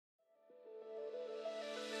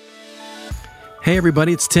Hey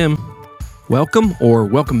everybody, it's Tim.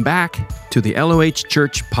 Welcome back to the LOH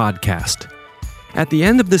Church podcast. At the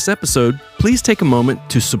end of this episode, please take a moment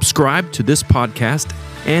to subscribe to this podcast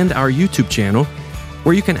and our YouTube channel,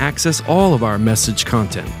 where you can access all of our message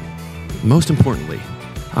content. Most importantly,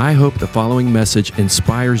 I hope the following message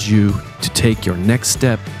inspires you to take your next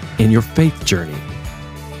step in your faith journey.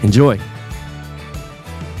 Enjoy.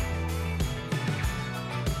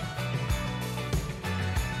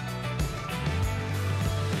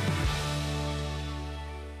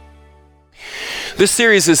 This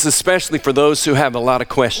series is especially for those who have a lot of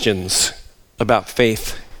questions about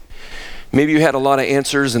faith. Maybe you had a lot of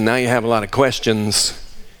answers and now you have a lot of questions.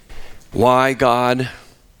 Why God?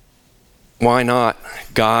 Why not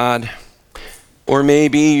God? Or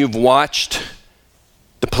maybe you've watched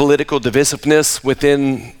the political divisiveness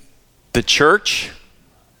within the church,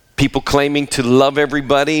 people claiming to love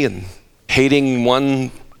everybody and hating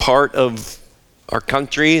one part of our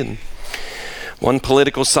country and one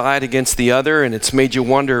political side against the other, and it's made you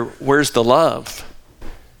wonder, where's the love?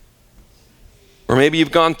 Or maybe you've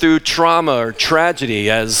gone through trauma or tragedy,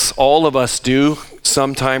 as all of us do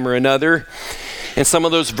sometime or another, and some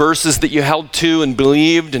of those verses that you held to and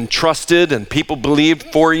believed and trusted and people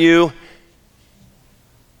believed for you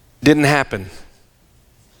didn't happen.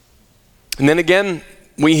 And then again,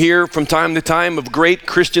 we hear from time to time of great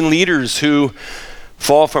Christian leaders who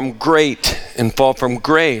fall from great and fall from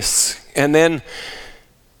grace. And then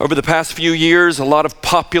over the past few years, a lot of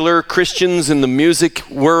popular Christians in the music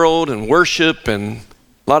world and worship and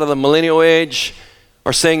a lot of the millennial age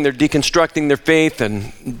are saying they're deconstructing their faith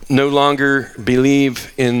and no longer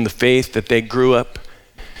believe in the faith that they grew up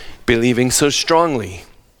believing so strongly.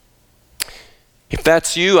 If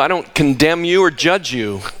that's you, I don't condemn you or judge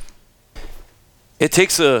you. It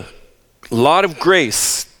takes a lot of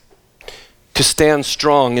grace to stand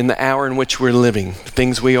strong in the hour in which we're living,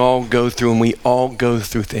 things we all go through, and we all go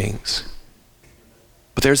through things.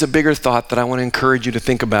 But there's a bigger thought that I want to encourage you to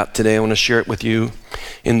think about today. I want to share it with you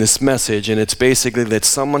in this message, and it's basically that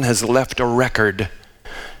someone has left a record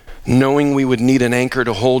knowing we would need an anchor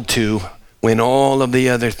to hold to when all of the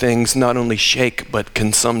other things not only shake, but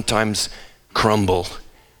can sometimes crumble.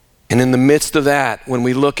 And in the midst of that, when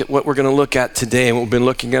we look at what we're going to look at today and what we've been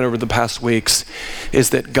looking at over the past weeks,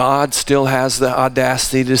 is that God still has the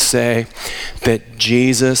audacity to say that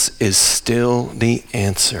Jesus is still the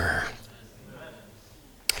answer.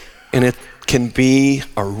 And it can be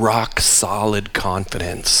a rock solid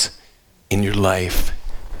confidence in your life.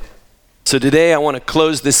 So today I want to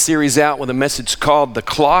close this series out with a message called The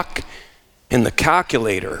Clock and the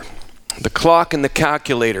Calculator. The clock and the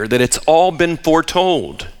calculator, that it's all been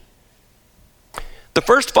foretold. The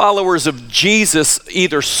first followers of Jesus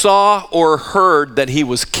either saw or heard that he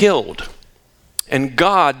was killed, and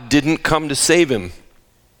God didn't come to save him,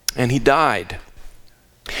 and he died.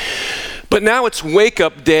 But now it's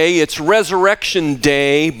wake-up day, it's resurrection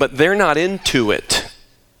day, but they're not into it.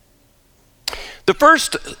 The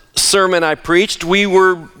first sermon I preached, we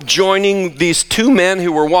were joining these two men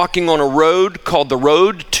who were walking on a road called the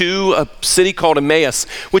road to a city called Emmaus,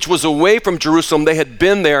 which was away from Jerusalem. They had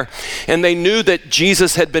been there, and they knew that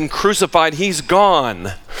Jesus had been crucified. He's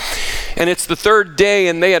gone. And it's the third day,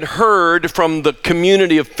 and they had heard from the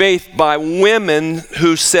community of faith by women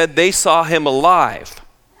who said they saw him alive.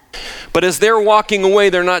 But as they're walking away,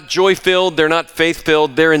 they're not joy-filled, they're not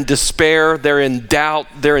faith-filled, they're in despair, they're in doubt,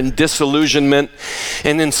 they're in disillusionment.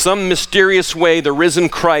 And in some mysterious way, the risen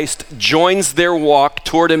Christ joins their walk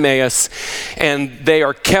toward Emmaus, and they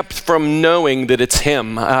are kept from knowing that it's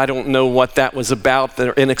him. I don't know what that was about,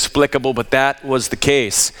 they're inexplicable, but that was the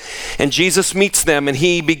case. And Jesus meets them, and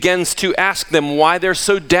he begins to ask them why they're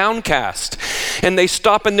so downcast. And they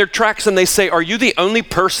stop in their tracks and they say, "Are you the only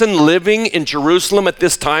person living in Jerusalem at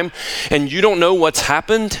this time, and you don't know what's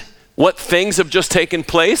happened? What things have just taken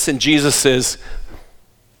place?" And Jesus says,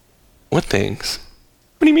 "What things?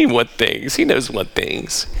 What do you mean, what things?" He knows what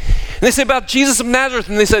things. And they say about Jesus of Nazareth,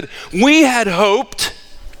 and they said, "We had hoped."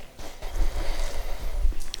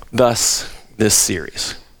 Thus, this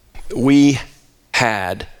series. We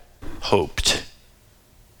had hoped.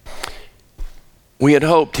 We had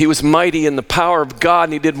hoped. He was mighty in the power of God,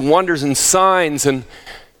 and he did wonders and signs, and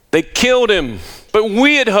they killed him. But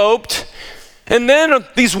we had hoped. And then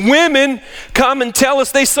these women come and tell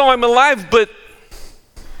us they saw him alive,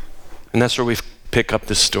 and that's where we pick up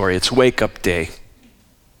this story. It's wake-up day.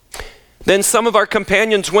 Then some of our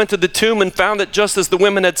companions went to the tomb and found it just as the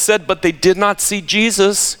women had said, but they did not see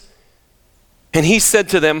Jesus. And he said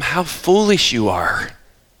to them, "How foolish you are,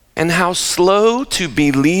 and how slow to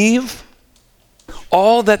believe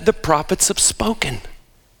all that the prophets have spoken."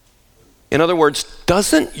 In other words,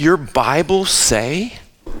 doesn't your Bible say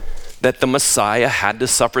that the Messiah had to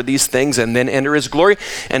suffer these things and then enter his glory?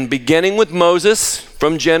 And beginning with Moses,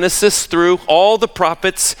 from Genesis through all the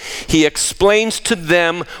prophets, he explains to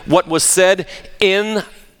them what was said in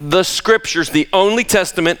the scriptures, the only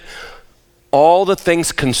testament, all the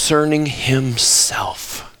things concerning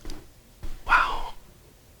himself. Wow.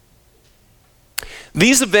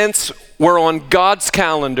 These events were on God's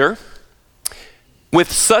calendar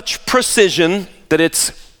with such precision that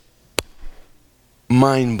it's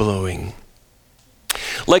mind-blowing.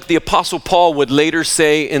 Like the Apostle Paul would later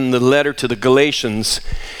say in the letter to the Galatians,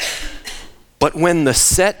 but when the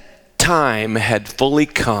set time had fully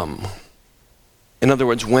come, in other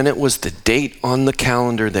words, when it was the date on the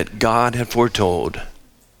calendar that God had foretold,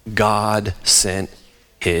 God sent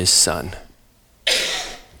his Son.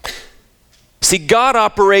 See, God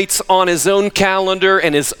operates on his own calendar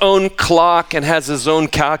and his own clock and has his own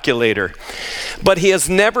calculator. But he has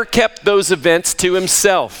never kept those events to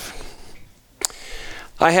himself.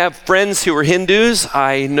 I have friends who are Hindus.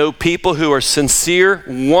 I know people who are sincere,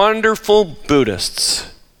 wonderful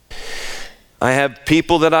Buddhists. I have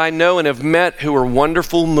people that I know and have met who are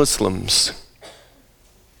wonderful Muslims.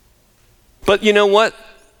 But you know what?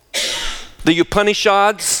 The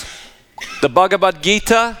Upanishads, the Bhagavad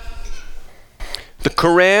Gita, the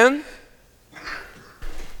Quran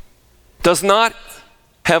does not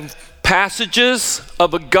have passages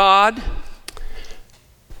of a God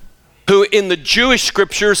who in the Jewish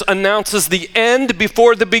scriptures announces the end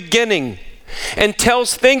before the beginning and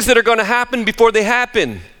tells things that are going to happen before they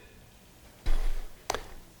happen.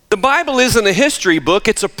 The Bible isn't a history book,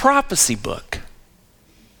 it's a prophecy book.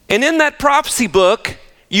 And in that prophecy book,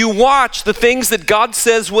 you watch the things that God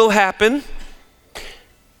says will happen,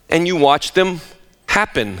 and you watch them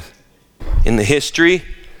happen in the history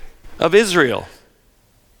of Israel.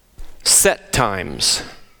 Set times,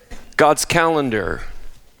 God's calendar.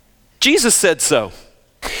 Jesus said so.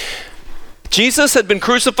 Jesus had been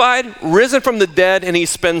crucified, risen from the dead, and he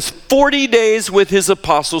spends 40 days with his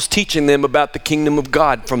apostles teaching them about the kingdom of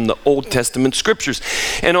God from the Old Testament scriptures.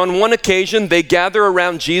 And on one occasion, they gather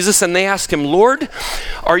around Jesus and they ask him, Lord,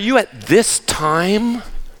 are you at this time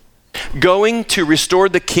going to restore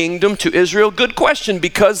the kingdom to Israel? Good question,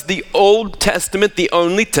 because the Old Testament, the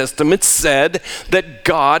only testament, said that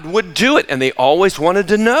God would do it, and they always wanted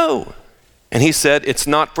to know. And he said, it's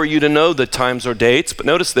not for you to know the times or dates, but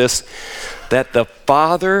notice this, that the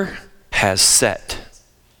Father has set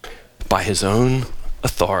by his own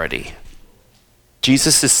authority.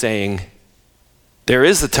 Jesus is saying, there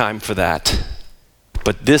is a time for that,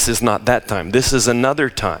 but this is not that time. This is another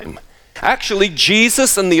time. Actually,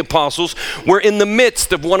 Jesus and the apostles were in the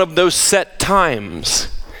midst of one of those set times.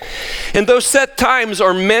 And those set times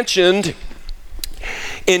are mentioned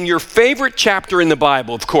in your favorite chapter in the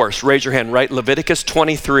Bible, of course. Raise your hand, right? Leviticus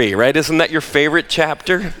 23, right? Isn't that your favorite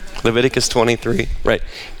chapter? Leviticus 23, right?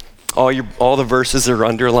 All the verses are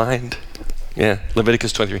underlined. Yeah,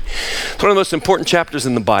 Leviticus 23. It's one of the most important chapters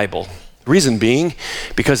in the Bible. Reason being,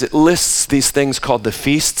 because it lists these things called the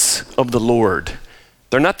feasts of the Lord.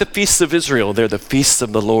 They're not the feasts of Israel, they're the feasts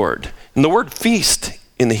of the Lord. And the word feast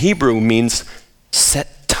in the Hebrew means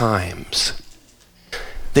set times.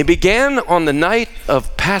 They began on the night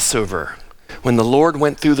of Passover, when the Lord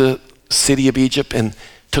went through the city of Egypt and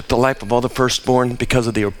took the life of all the firstborn because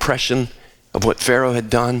of the oppression of what Pharaoh had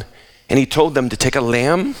done. And he told them to take a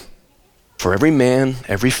lamb for every man,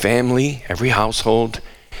 every family, every household,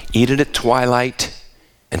 eat it at twilight,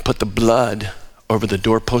 and put the blood over the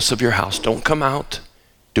doorposts of your house. Don't come out.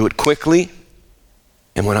 Do it quickly.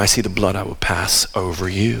 And when I see the blood, I will pass over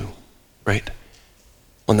you. Right?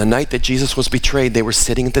 On the night that Jesus was betrayed, they were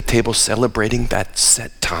sitting at the table celebrating that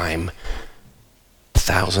set time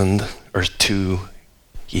 1,000 or 2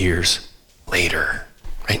 years later,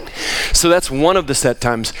 right? So that's one of the set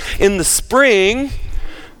times. In the spring,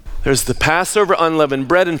 there's the Passover, unleavened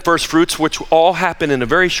bread, and first fruits, which all happen in a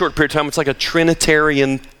very short period of time. It's like a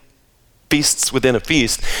Trinitarian feasts within a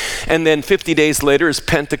feast. And then 50 days later is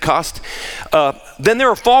Pentecost. Then there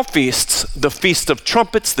are fall feasts, the Feast of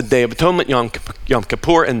Trumpets, the Day of Atonement, Yom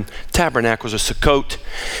Kippur, and Tabernacles or Sukkot.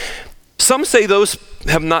 Some say those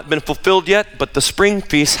have not been fulfilled yet, but the spring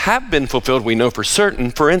feasts have been fulfilled, we know for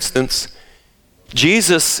certain. For instance,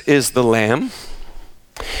 Jesus is the Lamb.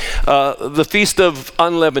 The Feast of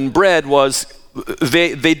Unleavened Bread was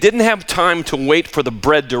they didn't have time to wait for the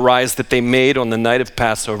bread to rise that they made on the night of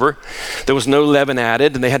Passover. There was no leaven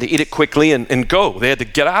added, and they had to eat it quickly and go. They had to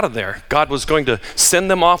get out of there. God was going to send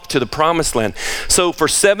them off to the promised land. So for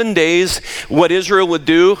 7 days, what Israel would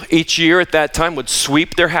do each year at that time would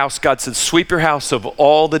sweep their house. God said, sweep your house of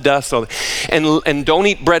all the dust, and don't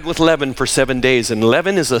eat bread with leaven for 7 days. And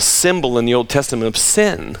leaven is a symbol in the Old Testament of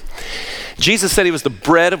sin. Jesus said he was the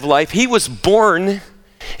bread of life. He was born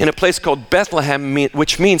in a place called Bethlehem,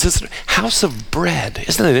 which means it's a house of bread.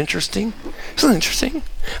 Isn't it interesting? Isn't it interesting?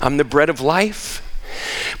 I'm the bread of life.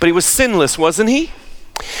 But he was sinless, wasn't he?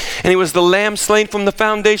 And he was the lamb slain from the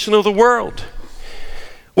foundation of the world.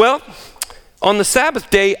 Well, on the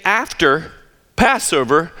Sabbath day after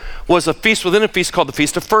Passover was a feast within a feast called the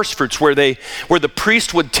Feast of First Fruits, where the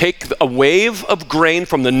priest would take a wave of grain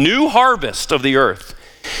from the new harvest of the earth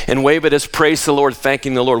and wave it as praise to the Lord,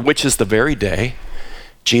 thanking the Lord, which is the very day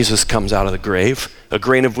Jesus comes out of the grave. A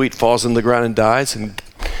grain of wheat falls in the ground and dies,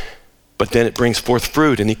 but then it brings forth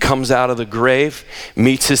fruit. And he comes out of the grave,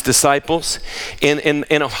 meets his disciples in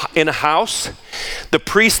a house. The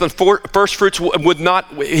priest, the first fruits would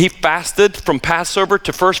not, he fasted from Passover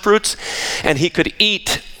to first fruits, and he could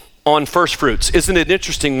eat on first fruits. Isn't it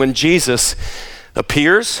interesting when Jesus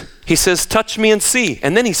appears, he says, touch me and see.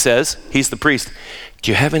 And then he says, he's the priest,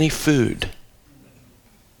 do you have any food?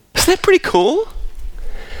 Isn't that pretty cool?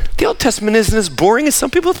 The Old Testament isn't as boring as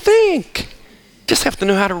some people think. You just have to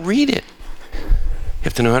know how to read it. You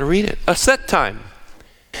have to know how to read it. A set time.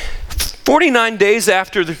 49 days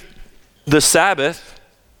after the Sabbath,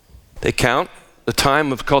 they count the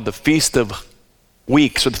time called the Feast of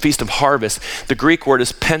Weeks, or the Feast of Harvest. The Greek word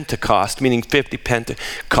is Pentecost, meaning 50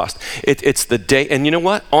 Pentecost. It's the day, and you know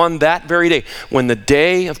what? On that very day, when the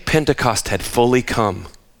day of Pentecost had fully come,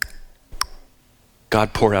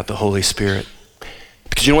 God poured out the Holy Spirit.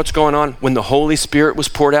 Because you know what's going on? When the Holy Spirit was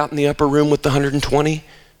poured out in the upper room with the 120,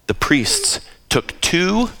 the priests took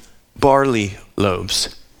 2 barley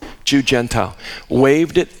loaves, Jew, Gentile,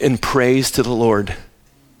 waved it in praise to the Lord.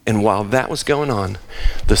 And while that was going on,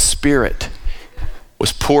 the Spirit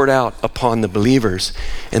was poured out upon the believers,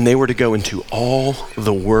 and they were to go into all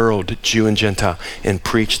the world, Jew and Gentile, and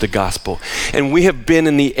preach the gospel. And we have been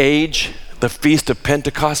in the age, the Feast of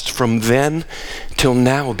Pentecost, from then till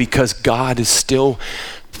now, because God is still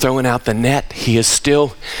throwing out the net. He is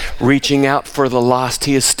still reaching out for the lost.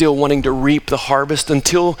 He is still wanting to reap the harvest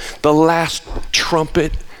until the last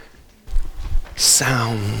trumpet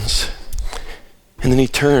sounds. And then he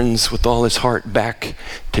turns with all his heart back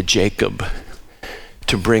to Jacob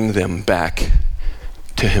to bring them back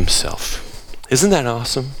to himself. Isn't that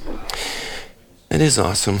awesome? It is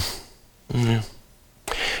awesome. Mm-hmm.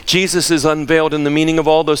 Jesus is unveiled in the meaning of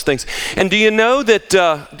all those things. And do you know that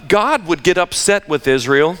God would get upset with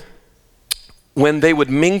Israel when they would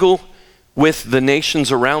mingle with the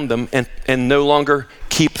nations around them and no longer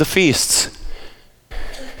keep the feasts?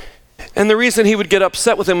 And the reason he would get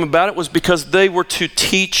upset with them about it was because they were to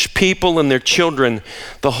teach people and their children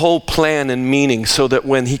the whole plan and meaning, so that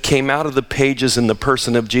when he came out of the pages in the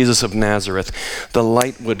person of Jesus of Nazareth, the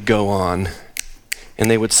light would go on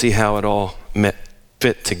and they would see how it all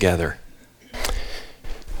fit together.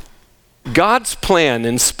 God's plan,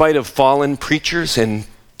 in spite of fallen preachers, in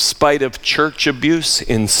spite of church abuse,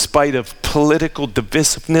 in spite of political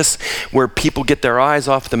divisiveness where people get their eyes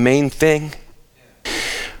off the main thing,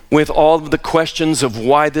 with all of the questions of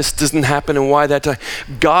why this doesn't happen and why that,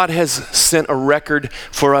 God has sent a record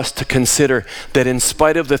for us to consider, that in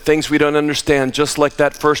spite of the things we don't understand, just like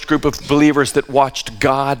that first group of believers that watched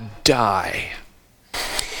God die,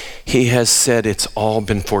 he has said it's all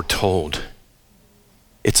been foretold.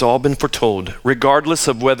 It's all been foretold, regardless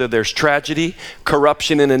of whether there's tragedy,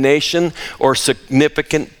 corruption in a nation, or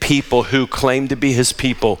significant people who claim to be his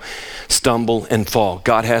people stumble and fall.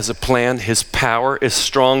 God has a plan. His power is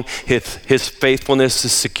strong. His faithfulness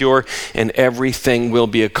is secure, and everything will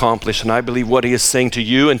be accomplished. And I believe what he is saying to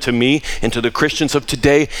you and to me and to the Christians of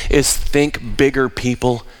today is, think bigger,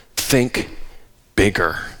 people. Think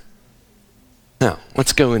bigger. Now,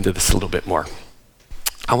 let's go into this a little bit more.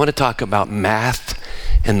 I want to talk about math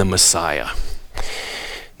and the Messiah.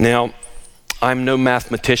 Now, I'm no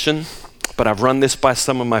mathematician, but I've run this by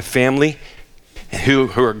some of my family who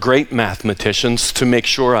are great mathematicians to make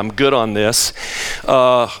sure I'm good on this.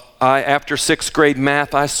 After 6th grade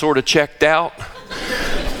math, I sort of checked out.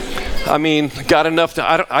 I mean, got enough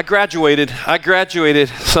to, I graduated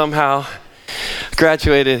somehow.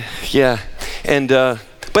 Yeah. And,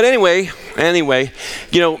 but anyway,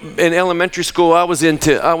 in elementary school, I was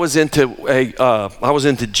into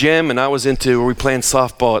gym, and were we playing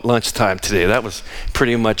softball at lunchtime today? That was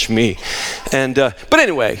pretty much me. And but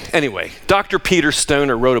anyway, Dr. Peter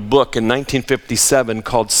Stoner wrote a book in 1957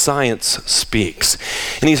 called Science Speaks,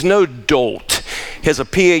 and he's no dolt. He has a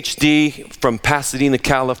PhD from Pasadena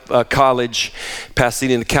College,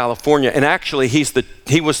 Pasadena, California, and actually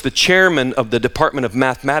he was the chairman of the Department of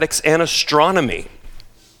Mathematics and Astronomy.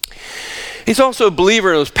 He's also a believer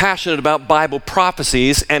and was passionate about Bible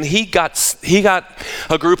prophecies, and he got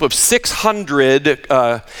a group of 600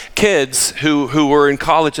 kids who were in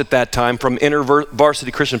college at that time from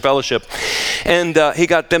InterVarsity Christian Fellowship, and he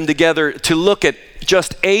got them together to look at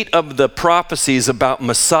just 8 of the prophecies about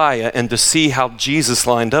Messiah and to see how Jesus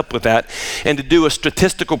lined up with that, and to do a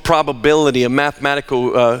statistical probability, a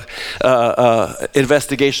mathematical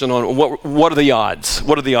investigation on what are the odds.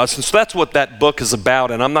 And so that's what that book is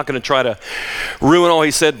about, and I'm not going to try to ruin all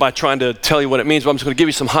he said by trying to tell you what it means, but I'm just going to give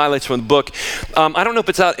you some highlights from the book. I don't know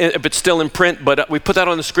if it's still in print, but we put that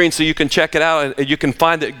on the screen so you can check it out, and you can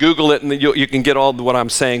find it, Google it, and you can get all what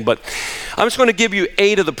I'm saying. But I'm just going to give you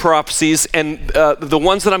 8 of the prophecies, and the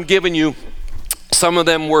ones that I'm giving you, some of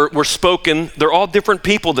them were spoken. They're all different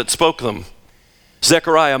people that spoke them.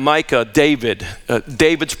 Zechariah, Micah, David.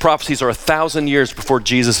 David's prophecies are 1,000 years before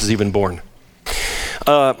Jesus is even born.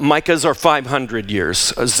 Micah's are 500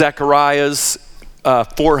 years. Zechariah's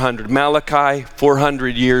 400. Malachi,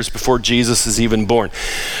 400 years before Jesus is even born.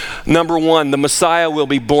 Number 1, the Messiah will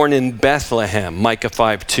be born in Bethlehem, Micah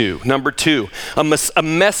 5:2. Number 2, a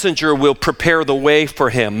messenger will prepare the way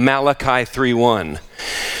for him, Malachi 3:1.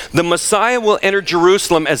 The Messiah will enter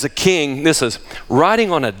Jerusalem as a king, this is,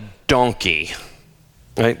 riding on a donkey.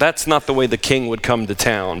 Right? That's not the way the king would come to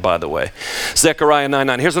town, by the way. Zechariah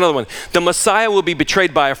 9:9. Here's another one. The Messiah will be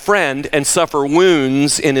betrayed by a friend and suffer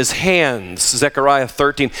wounds in his hands. Zechariah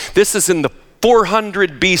 13. This is in the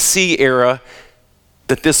 400 BC era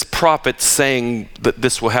that this prophet's saying that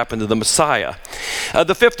this will happen to the Messiah.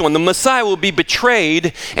 The 5th one. The Messiah will be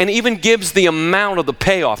betrayed and even gives the amount of the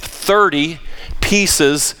payoff, 30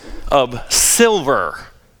 pieces of silver.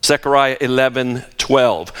 Zechariah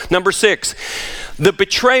 11:12. Number 6, the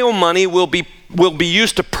betrayal money will be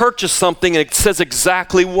used to purchase something, and it says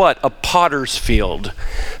exactly what? A potter's field.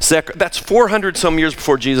 That's 400 some years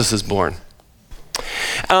before Jesus is born.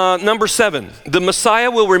 Number 7, the Messiah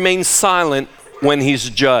will remain silent when he's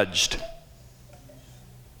judged.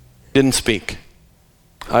 Didn't speak.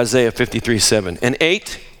 Isaiah 53:7. And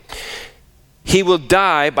 8, he will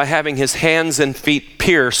die by having his hands and feet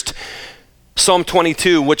pierced. Psalm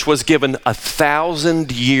 22, which was given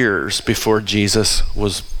 1,000 years before Jesus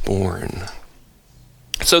was born.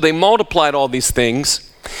 So they multiplied all these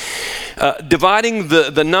things, dividing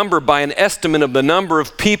the number by an estimate of the number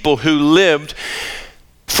of people who lived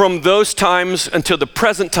from those times until the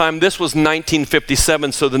present time. This was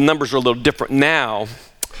 1957, so the numbers are a little different now.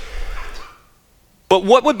 But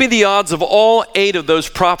what would be the odds of all 8 of those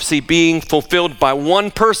prophecies being fulfilled by one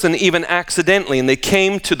person, even accidentally? And they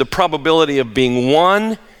came to the probability of being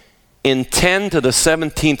 1 in 10 to the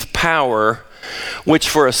 17th power, which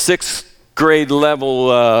for a 6th grade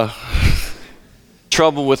level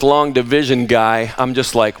trouble with long division guy, I'm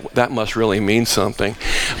just like, that must really mean something.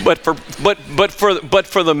 But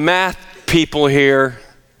for the math people here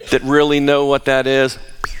that really know what that is,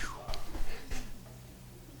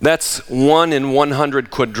 that's 1 in 100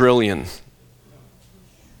 quadrillion.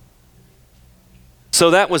 So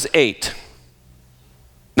that was 8.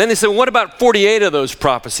 Then they said, what about 48 of those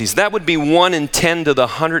prophecies? That would be 1 in 10 to the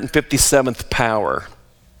 157th power.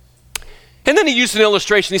 And then he used an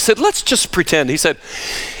illustration. He said, let's just pretend. He said,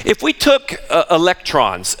 if we took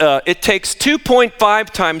electrons, it takes 2.5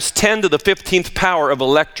 times 10 to the 15th power of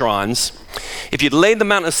electrons, if you laid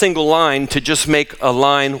them out in a single line, to just make a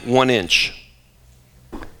line 1 inch.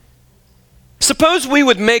 Suppose we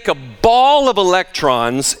would make a ball of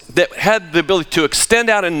electrons that had the ability to extend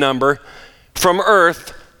out in number from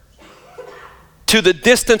Earth to the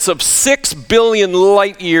distance of 6 billion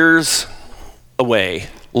light years away,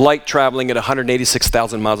 light traveling at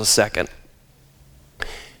 186,000 miles a second.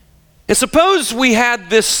 And suppose we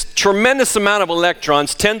had this tremendous amount of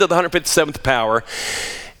electrons, 10 to the 157th power,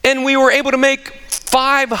 and we were able to make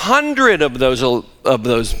 500 of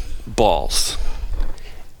those balls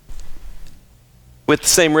with the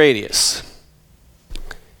same radius.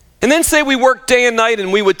 And then say we work day and night, and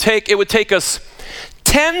it would take us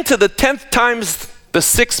 10 to the 10th times the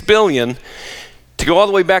 6 billion to go all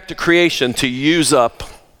the way back to creation to use up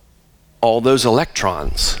all those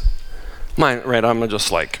electrons. I'm just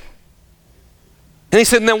like, And he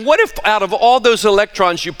said, then what if out of all those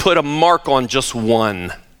electrons you put a mark on just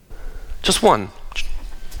one? Just one.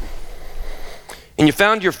 And you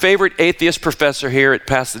found your favorite atheist professor here at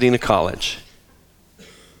Pasadena College.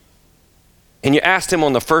 And you asked him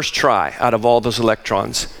on the first try out of all those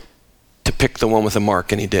electrons to pick the one with a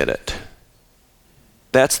mark, and he did it.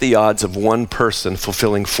 That's the odds of one person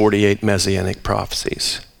fulfilling 48 messianic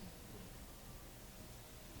prophecies.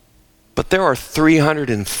 But there are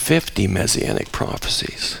 350 messianic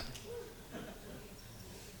prophecies.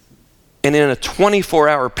 And in a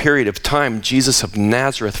 24-hour period of time, Jesus of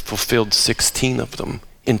Nazareth fulfilled 16 of them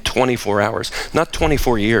in 24 hours. Not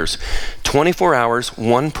 24 years. 24 hours,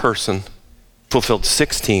 one person fulfilled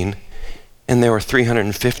 16, and there were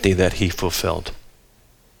 350 that he fulfilled.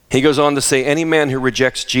 He goes on to say, any man who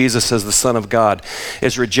rejects Jesus as the Son of God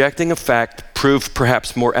is rejecting a fact proved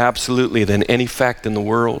perhaps more absolutely than any fact in the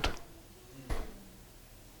world.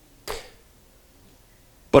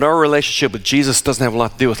 But our relationship with Jesus doesn't have a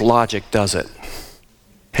lot to do with logic, does it?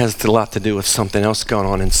 It has a lot to do with something else going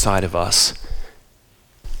on inside of us.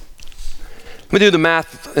 Let me do the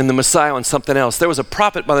math in the Messiah on something else. There was a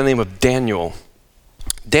prophet by the name of Daniel.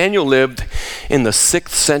 Daniel lived in the 6th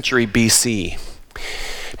century BC.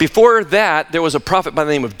 Before that, there was a prophet by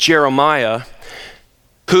the name of Jeremiah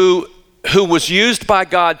who was used by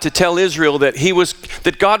God to tell Israel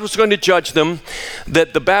that God was going to judge them,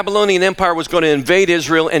 that the Babylonian Empire was going to invade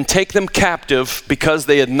Israel and take them captive because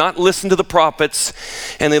they had not listened to the prophets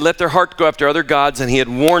and they let their heart go after other gods, and he had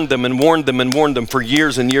warned them and warned them and warned them for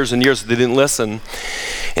years and years and years that they didn't listen.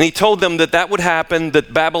 And he told them that would happen,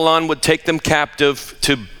 that Babylon would take them captive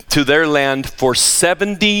to their land for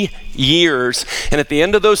 70 years. And at the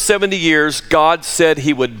end of those 70 years, God said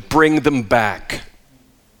he would bring them back.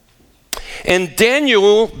 And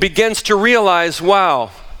Daniel begins to realize,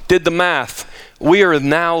 wow, did the math. We are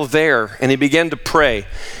now there. And he began to pray.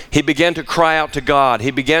 He began to cry out to God. He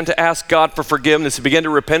began to ask God for forgiveness. He began to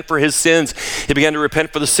repent for his sins. He began to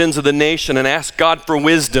repent for the sins of the nation and ask God for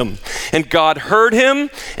wisdom. And God heard him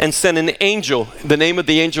and sent an angel. The name of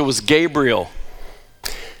the angel was Gabriel.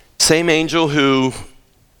 Same angel who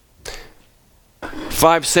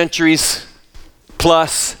 5 centuries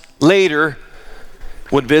plus later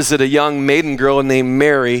would visit a young maiden girl named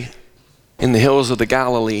Mary in the hills of the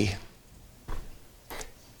Galilee.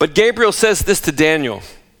 But Gabriel says this to Daniel: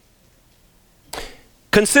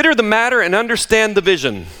 consider the matter and understand the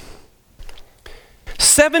vision.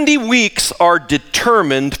 70 weeks are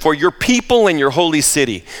determined for your people and your holy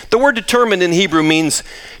city. The word determined in Hebrew means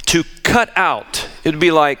to cut out. It would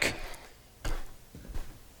be like,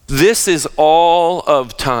 this is all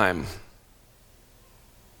of time.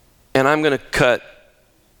 And I'm going to cut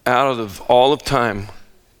out of all of time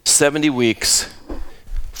 70 weeks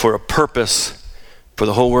for a purpose for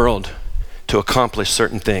the whole world to accomplish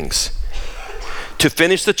certain things. To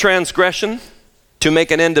finish the transgression, to make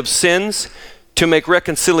an end of sins, to make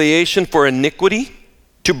reconciliation for iniquity,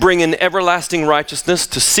 to bring in everlasting righteousness,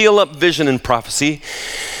 to seal up vision and prophecy,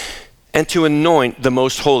 and to anoint the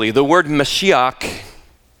most holy. The word Mashiach,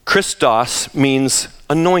 Christos, means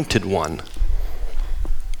anointed one.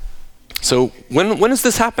 So when is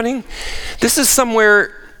this happening? This is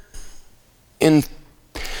somewhere in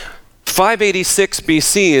 586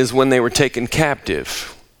 BC is when they were taken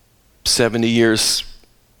captive. 70 years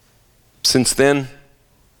since then,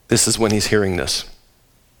 this is when he's hearing this.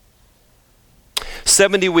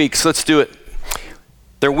 70 weeks, let's do it.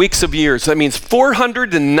 They're weeks of years. That means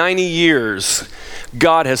 490 years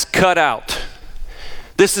God has cut out.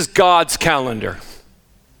 This is God's calendar.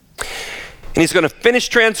 And he's going to finish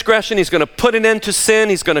transgression. He's going to put an end to sin.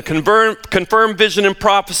 He's going to confirm vision and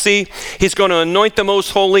prophecy. He's going to anoint the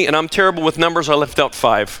most holy. And I'm terrible with numbers. I left out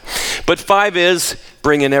 5. But 5 is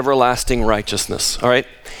bring in everlasting righteousness. All right?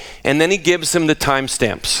 And then he gives him the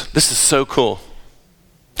timestamps. This is so cool.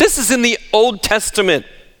 This is in the Old Testament.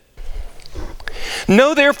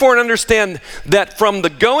 Know therefore and understand that from the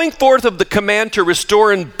going forth of the command to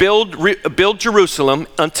restore and build Jerusalem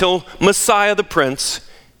until Messiah the Prince.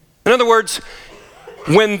 In other words,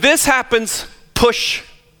 when this happens, push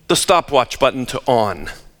the stopwatch button to on.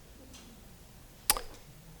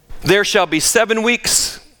 There shall be 7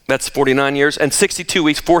 weeks, that's 49 years, and 62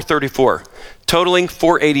 weeks, 434, totaling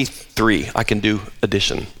 483. I can do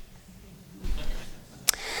addition.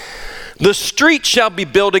 The street shall be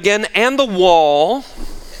built again, and the wall,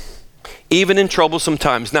 even in troublesome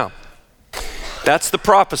times. Now, that's the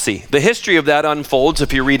prophecy. The history of that unfolds.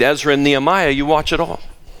 If you read Ezra and Nehemiah, you watch it all.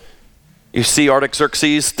 You see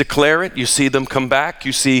Artaxerxes declare it. You see them come back.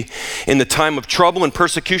 You see in the time of trouble and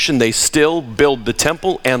persecution, they still build the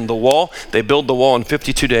temple and the wall. They build the wall in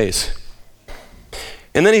 52 days.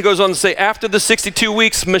 And then he goes on to say, after the 62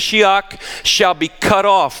 weeks, Mashiach shall be cut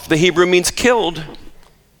off. The Hebrew means killed,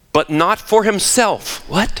 but not for himself.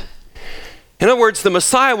 What? In other words, the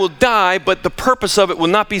Messiah will die, but the purpose of it will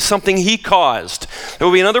not be something he caused. There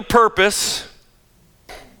will be another purpose.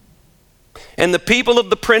 And the people of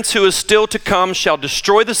the prince who is still to come shall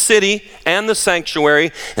destroy the city and the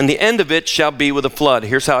sanctuary, and the end of it shall be with a flood.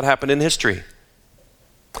 Here's how it happened in history.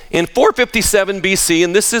 In 457 BC,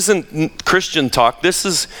 and this isn't Christian talk, this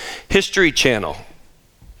is History Channel.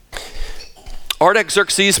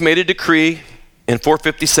 Artaxerxes made a decree in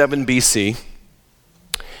 457 BC.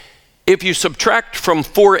 If you subtract from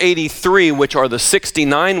 483, which are the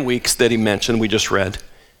 69 weeks that he mentioned, we just read,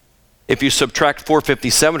 if you subtract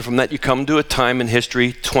 457 from that, you come to a time in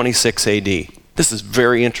history, 26 AD. This is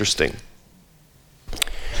very interesting.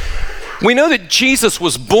 We know that Jesus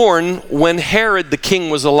was born when Herod the king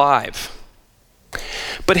was alive.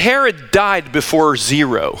 But Herod died before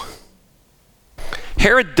 0.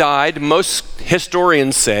 Herod died, most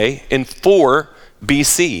historians say, in 4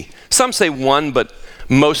 BC. Some say 1, but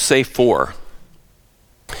most say 4.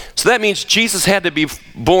 So that means Jesus had to be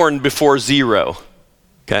born before 0.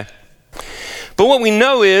 Okay? But what we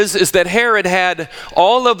know is that Herod had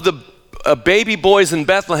all of the baby boys in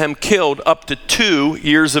Bethlehem killed up to 2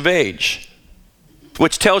 years of age,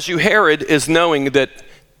 which tells you Herod is knowing that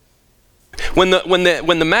when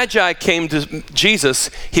the Magi came to Jesus,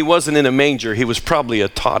 he wasn't in a manger. He was probably a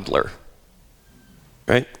toddler,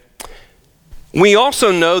 right? We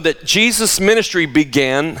also know that Jesus' ministry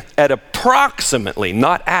began at approximately,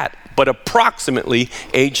 not at, but approximately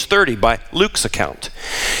age 30 by Luke's account.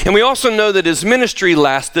 And we also know that his ministry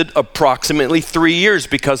lasted approximately 3 years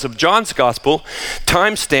because of John's gospel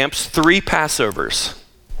timestamps 3 Passovers.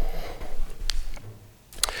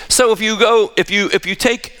 So if you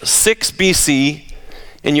take 6 BC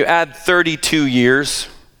and you add 32 years,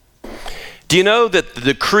 do you know that the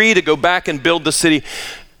decree to go back and build the city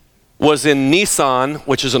was in Nisan,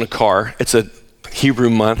 which isn't a car, it's a Hebrew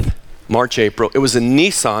month, March, April. It was in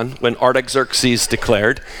Nisan when Artaxerxes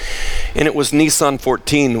declared, and it was Nisan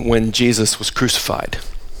 14 when Jesus was crucified.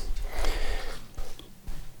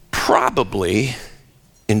 Probably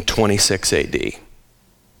in 26 AD.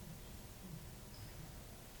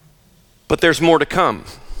 But there's more to come.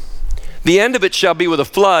 The end of it shall be with a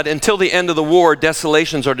flood. Until the end of the war,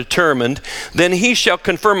 desolations are determined. Then he shall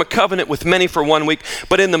confirm a covenant with many for 1 week.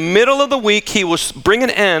 But in the middle of the week, he will bring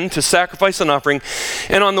an end to sacrifice and offering.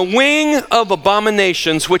 And on the wing of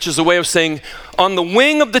abominations, which is a way of saying, on the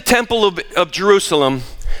wing of the temple of Jerusalem,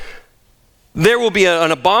 there will be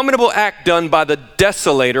an abominable act done by the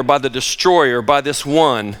desolator, by the destroyer, by this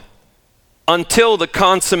one, until the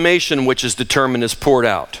consummation which is determined is poured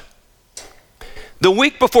out. The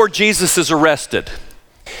week before Jesus is arrested,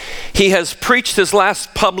 he has preached his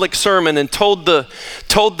last public sermon and told the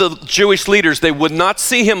Jewish leaders they would not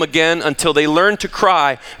see him again until they learned to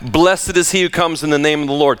cry, "Blessed is he who comes in the name of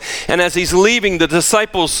the Lord." And as he's leaving, the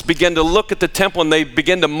disciples begin to look at the temple and they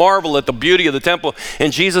begin to marvel at the beauty of the temple.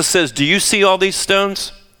 And Jesus says, "Do you see all these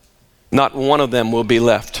stones? Not one of them will be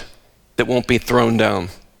left that won't be thrown down."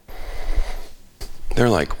 They're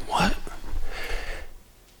like, "What?"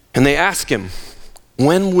 And they ask him,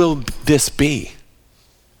 "When will this be?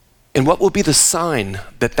 And what will be the sign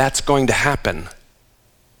that that's going to happen?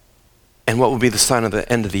 And what will be the sign of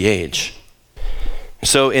the end of the age?"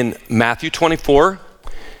 So in Matthew 24,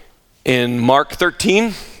 in Mark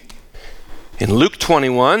 13, in Luke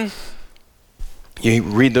 21, you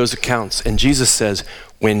read those accounts, and Jesus says,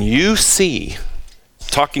 when you see,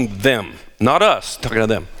 talking to them, not us, talking to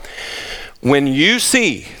them, when you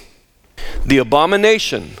see the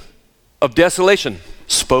abomination of desolation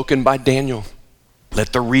spoken by Daniel,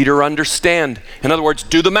 let the reader understand. In other words,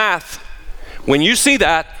 do the math. When you see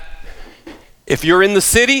that, if you're in the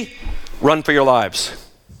city, run for your lives.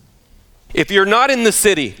 If you're not in the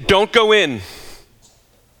city, don't go in.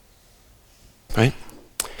 Right?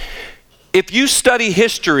 If you study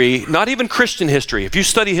history, not even Christian history, if you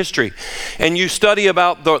study history and you study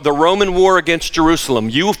about the Roman war against Jerusalem,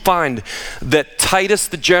 you will find that Titus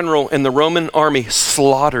the general and the Roman army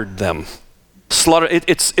slaughtered them.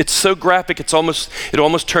 It's so graphic, it almost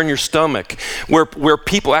turn your stomach, where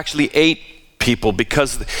people actually ate people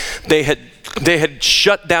because they had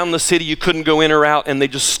shut down the city. You couldn't go in or out, and they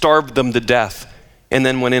just starved them to death and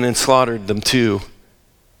then went in and slaughtered them too.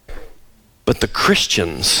 But the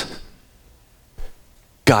Christians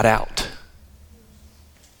got out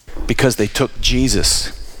because they took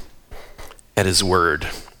Jesus at his word.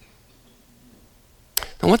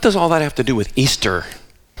 Now, what does all that have to do with Easter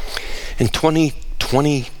in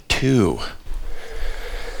 2022?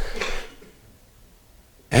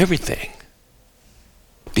 everything.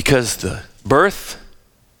 Because the birth,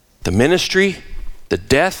 the ministry, the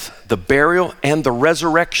death, the burial, and the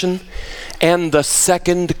resurrection, and the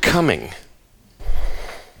second coming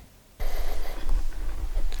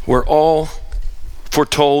were all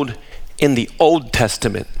foretold in the Old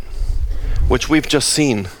Testament, which we've just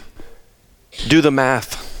seen. Do the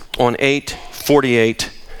math on 8:48.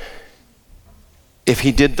 If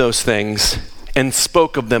he did those things and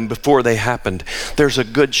spoke of them before they happened, there's a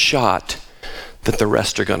good shot that the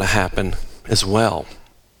rest are going to happen as well.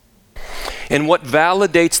 And what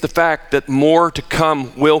validates the fact that more to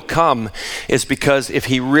come will come is because if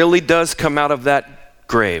he really does come out of that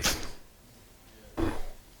grave,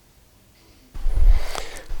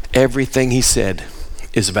 everything he said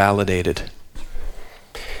is validated.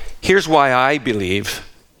 Here's why I believe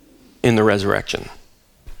in the resurrection.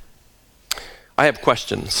 I have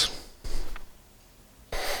questions.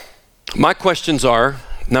 My questions are,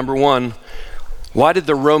 number one, why did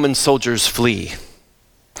the Roman soldiers flee?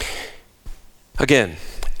 Again,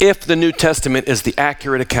 if the New Testament is the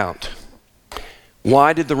accurate account,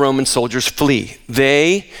 why did the Roman soldiers flee?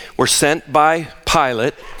 They were sent by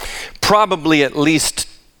Pilate, probably at least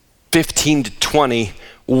 15 to 20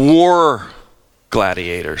 war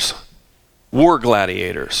gladiators,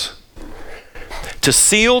 to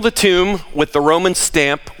seal the tomb with the Roman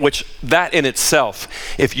stamp, which that in itself,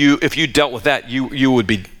 if you dealt with that, you would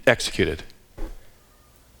be executed.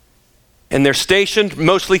 And they're stationed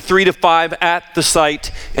mostly 3 to 5 at the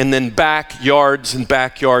site, and then backyards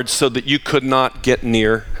so that you could not get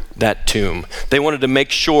near that tomb. They wanted to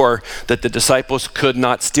make sure that the disciples could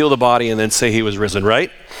not steal the body and then say he was risen,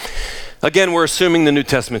 right? Again, we're assuming the New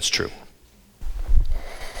Testament's true.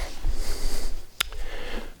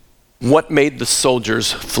 What made the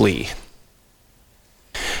soldiers flee?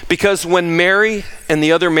 Because when Mary and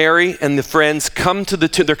the other Mary and the friends come to the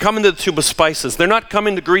tomb, they're coming to the tomb of spices. They're not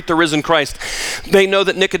coming to greet the risen Christ. They know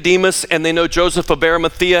that Nicodemus and they know Joseph of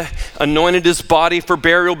Arimathea anointed his body for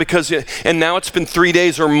burial and now it's been 3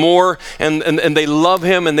 days or more and they love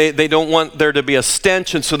him and they don't want there to be a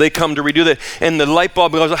stench, and so they come to redo that. And the light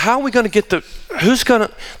bulb goes, how are we going to get the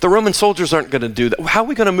Roman soldiers aren't going to do that. How are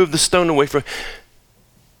we going to move the stone away from?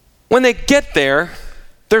 When they get there,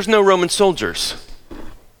 there's no Roman soldiers.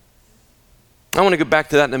 I want to go back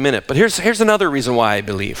to that in a minute, but here's another reason why I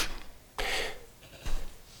believe.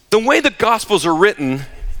 The way the Gospels are written,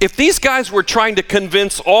 if these guys were trying to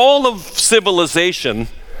convince all of civilization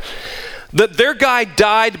that their guy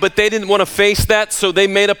died, but they didn't want to face that, so they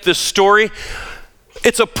made up this story,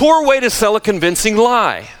 it's a poor way to sell a convincing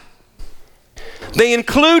lie. They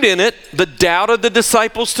include in it the doubt of the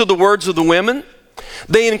disciples to the words of the women.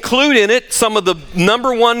 They include in it some of the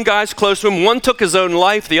number one guys close to him. One took his own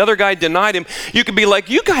life. The other guy denied him. You could be like,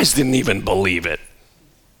 you guys didn't even believe it.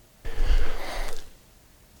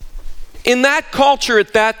 In that culture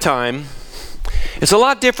at that time, it's a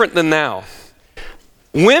lot different than now.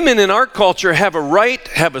 Women in our culture have a right,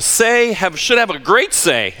 have a say, should have a great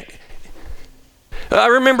say. I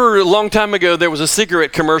remember a long time ago there was a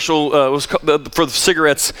cigarette commercial for the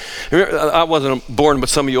cigarettes. I wasn't born, but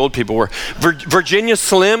some of you old people were. Virginia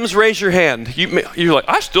Slims, raise your hand. You're like,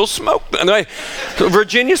 I still smoke.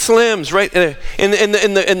 Virginia Slims, right? In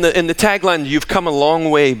the tagline, you've come a long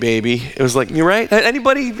way, baby. It was like, you're right.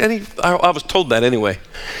 Anybody? I was told that anyway.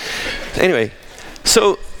 Anyway,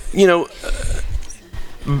 so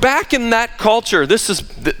back in that culture, this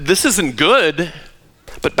isn't good.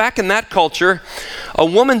 But back in that culture, a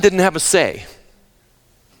woman didn't have a say.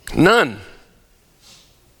 None.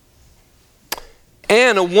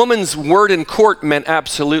 And a woman's word in court meant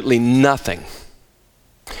absolutely nothing.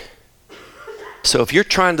 So if you're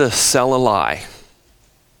trying to sell a lie,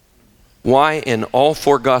 why in all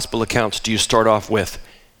 4 gospel accounts do you start off with,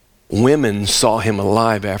 women saw him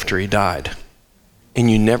alive after he died?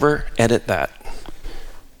 And you never edit that.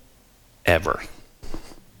 Ever.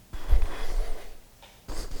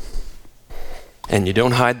 And you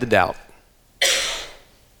don't hide the doubt.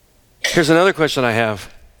 Here's another question I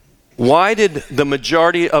have. Why did the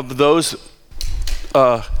majority of those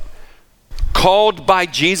called by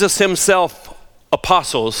Jesus himself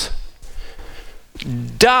apostles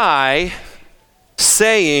die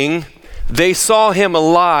saying they saw him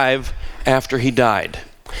alive after he died?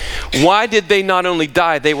 Why did they not only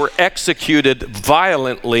die, they were executed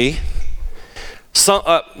violently?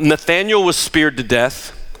 Nathanael was speared to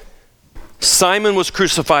death. Simon was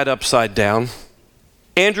crucified upside down.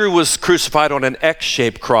 Andrew was crucified on an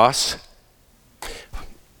X-shaped cross.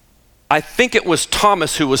 I think it was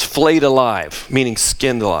Thomas who was flayed alive, meaning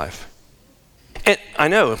skinned alive. And I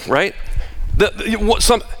know, right?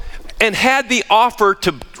 and had the offer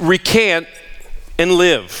to recant and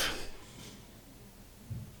live.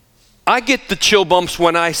 I get the chill bumps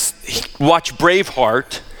when I watch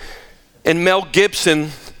Braveheart and Mel Gibson,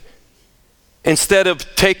 instead of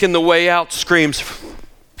taking the way out, screams,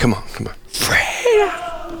 come on, freedom.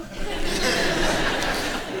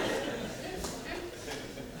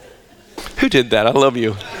 Who did that? I love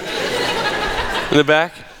you. In the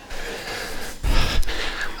back?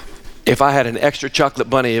 If I had an extra chocolate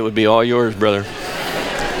bunny, it would be all yours, brother.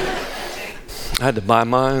 I had to buy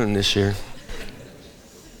mine this year.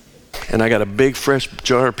 And I got a big fresh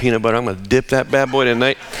jar of peanut butter. I'm going to dip that bad boy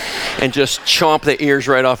tonight and just chomp the ears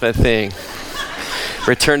right off that thing.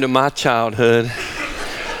 Return to my childhood.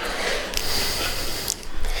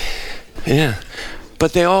 Yeah.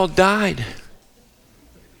 But they all died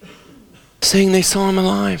saying they saw him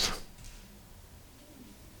alive.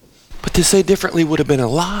 But to say differently would have been a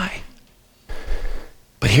lie.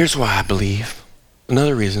 But here's why I believe.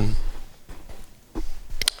 Another reason.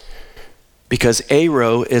 Because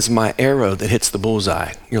arrow is my arrow that hits the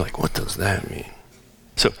bullseye. You're like, what does that mean?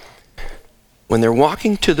 So, when they're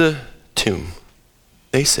walking to the tomb,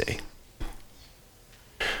 they say,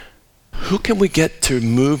 who can we get to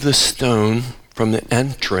move the stone from the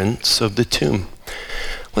entrance of the tomb?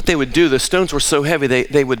 What they would do, the stones were so heavy,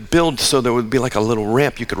 they would build so there would be like a little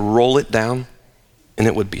ramp. You could roll it down and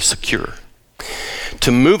it would be secure.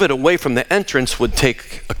 To move it away from the entrance would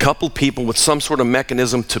take a couple people with some sort of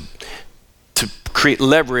mechanism to create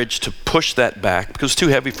leverage to push that back because it's too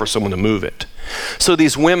heavy for someone to move it. So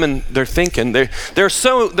these women, they're thinking, they're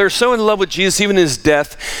so in love with Jesus, even in his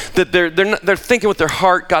death, that they're thinking with their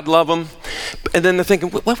heart, God love them. And then they're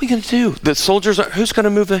thinking, what are we going to do? The soldiers, who's going to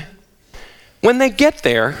move the... When they get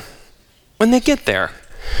there,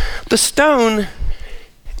 the stone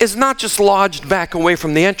is not just lodged back away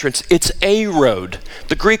from the entrance, it's arrowed.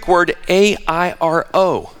 The Greek word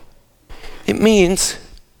A-I-R-O. It means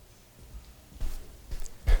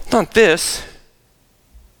not this,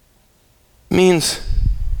 it means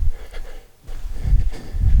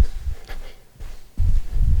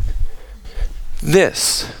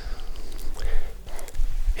this.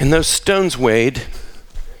 And those stones weighed,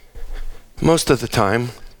 most of the time,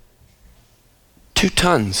 2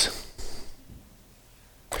 tons.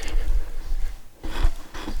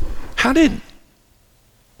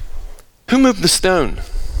 Who moved the stone?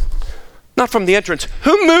 Not from the entrance.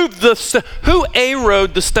 Who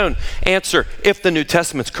arrowed the stone? Answer, if the New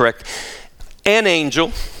Testament's correct. An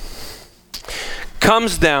angel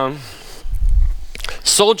comes down,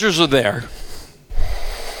 soldiers are there,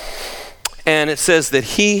 and it says that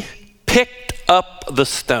he picked up the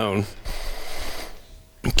stone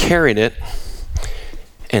and carried it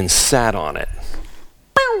and sat on it.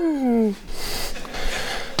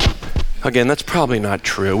 Again, that's probably not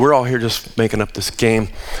true. We're all here just making up this game.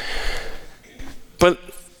 But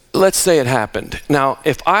let's say it happened. Now,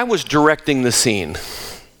 if I was directing the scene,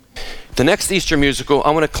 the next Easter musical,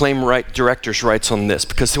 I want to claim director's rights on this,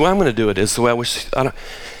 because the way I'm going to do it is the way I want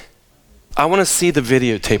to see the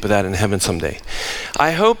videotape of that in heaven someday.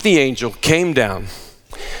 I hope the angel came down,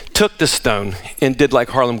 took the stone, and did like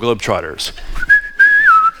Harlem Globetrotters.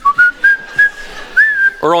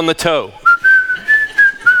 Or on the toe.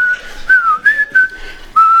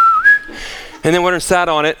 And then when he sat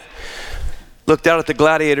on it, looked out at the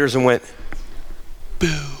gladiators and went, boo.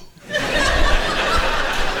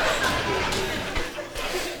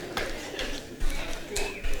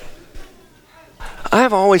 I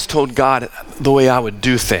have always told God the way I would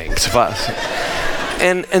do things.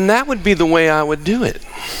 And that would be the way I would do it.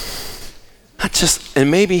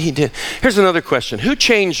 And maybe he did. Here's another question. Who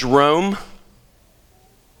changed Rome?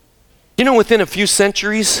 You know, within a few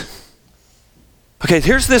centuries? Okay,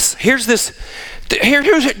 here's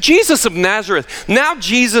Jesus of Nazareth. Now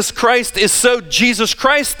Jesus Christ is so Jesus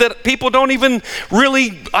Christ that people don't even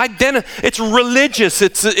really identify. It's religious.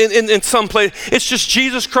 It's in some place. It's just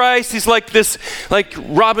Jesus Christ. He's like this, like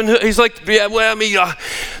Robin Hood. He's like,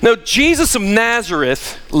 no, Jesus of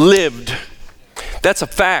Nazareth lived. That's a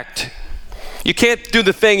fact. You can't do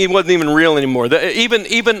the thing, he wasn't even real anymore. Even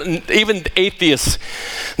atheists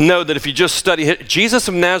know that if you just study it, Jesus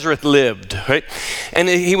of Nazareth lived, right? And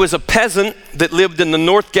he was a peasant that lived in the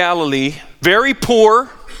North Galilee, very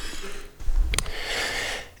poor.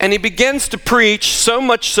 And he begins to preach, so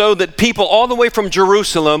much so that people all the way from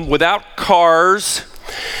Jerusalem without cars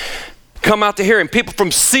come out to hear him. People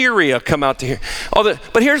from Syria come out to hear.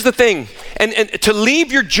 But here's the thing, and to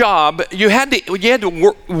leave your job, you had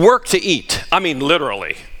to work to eat. I mean,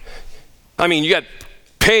 literally. I mean, you got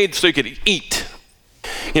paid so you could eat.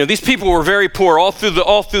 These people were very poor all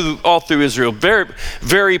through Israel, very,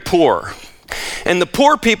 very poor. And the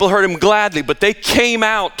poor people heard him gladly, but they came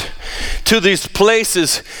out to these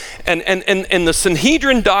places, and the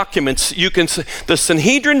Sanhedrin documents, the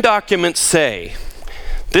Sanhedrin documents say,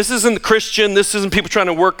 this isn't Christian, this isn't people trying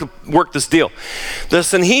to work this deal. The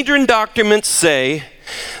Sanhedrin documents say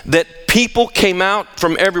that people came out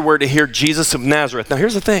from everywhere to hear Jesus of Nazareth. Now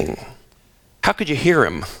here's the thing. How could you hear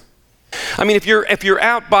him? I mean, if you're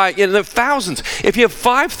out by the thousands, if you have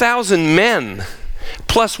 5,000 men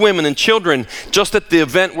plus women and children just at the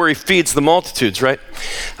event where he feeds the multitudes, right?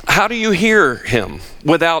 How do you hear him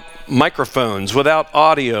without microphones, without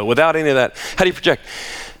audio, without any of that? How do you project?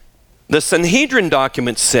 The Sanhedrin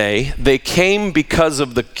documents say they came because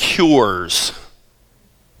of the cures.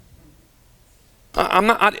 I'm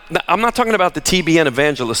not talking about the TBN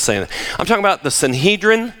evangelists saying it. I'm talking about the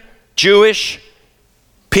Sanhedrin, Jewish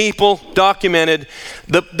people documented.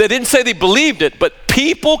 They didn't say they believed it, but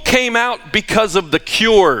people came out because of the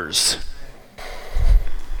cures.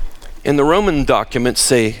 And the Roman documents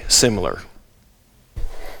say similar.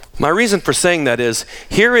 My reason for saying that is,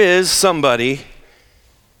 here is somebody,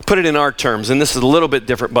 put it in our terms, and this is a little bit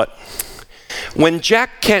different, but when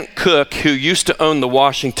Jack Kent Cooke, who used to own the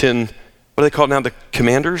Washington, what are they called now? The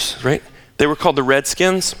Commanders, right? They were called the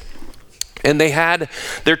Redskins. And they had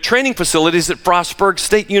their training facilities at Frostburg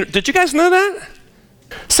State University. Did you guys know that?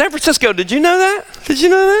 San Francisco, did you know that? Did you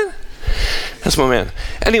know that? That's my man.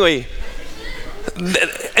 Anyway,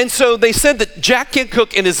 and so they said that Jack Kent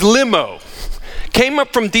Cooke in his limo came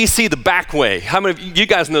up from D.C. the back way. How many of you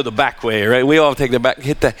guys know the back way, right? We all take the back,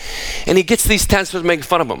 hit that. And he gets these townspeople making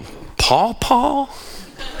fun of him. Paw?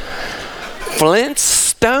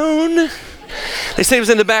 Flintstone? They say he was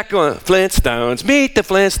in the back going, Flintstones, meet the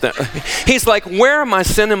Flintstones. He's like, where am I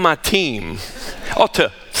sending my team? Oh,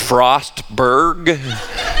 to Frostburg.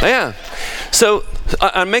 Yeah. So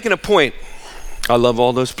I'm making a point. I love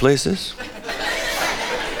all those places.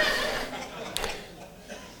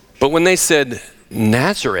 But when they said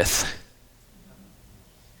Nazareth,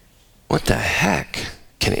 what the heck?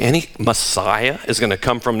 Can any Messiah is going to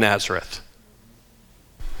come from Nazareth?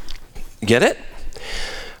 Get it?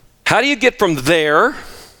 How do you get from there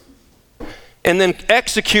and then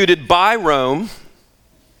executed by Rome?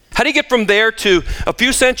 How do you get from there to a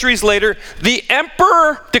few centuries later, the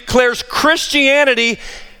emperor declares Christianity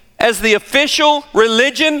as the official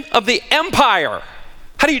religion of the empire?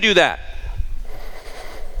 How do you do that?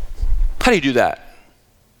 How do you do that?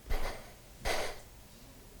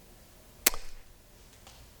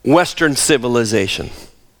 Western civilization.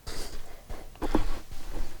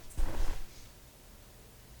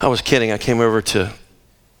 I was kidding. I came over to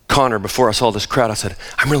Connor before I saw this crowd. I said,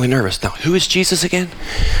 I'm really nervous. Now, who is Jesus again?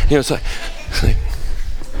 It's like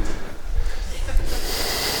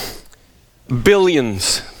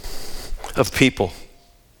billions of people.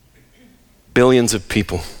 Billions of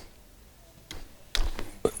people.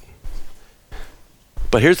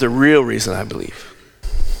 But here's the real reason I believe.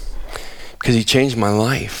 Because he changed my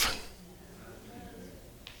life.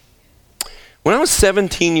 When I was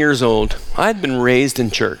 17 years old, I had been raised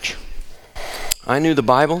in church. I knew the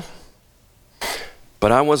Bible,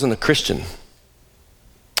 but I wasn't a Christian.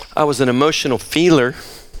 I was an emotional feeler,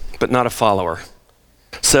 but not a follower.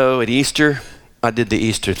 So at Easter, I did the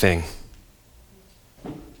Easter thing.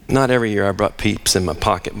 Not every year I brought peeps in my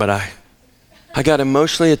pocket, but I got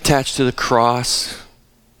emotionally attached to the cross,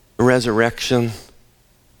 the resurrection,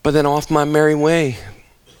 but then off my merry way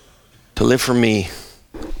to live for me.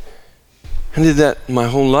 I did that my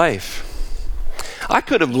whole life. I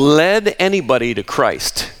could have led anybody to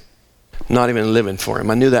Christ, not even living for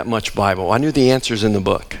him. I knew that much Bible. I knew the answers in the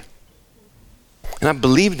book. And I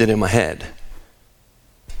believed it in my head.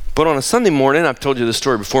 But on a Sunday morning, I've told you this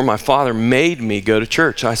story before, my father made me go to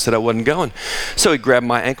church. I said I wasn't going. So he grabbed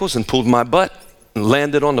my ankles and pulled my butt and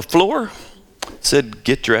landed on the floor, said,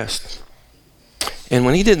 get dressed. And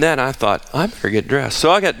when he did that, I thought, I better get dressed.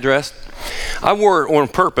 So I got dressed. I wore on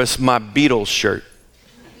purpose my Beatles shirt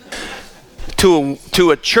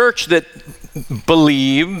to a church that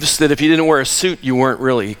believes that if you didn't wear a suit, you weren't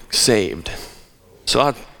really saved. So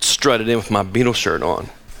I strutted in with my Beatles shirt on.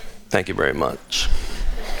 Thank you very much.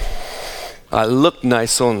 I looked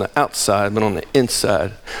nice on the outside, but on the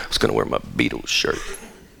inside, I was going to wear my Beatles shirt.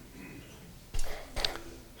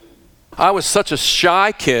 I was such a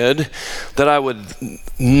shy kid that I would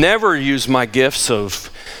never use my gifts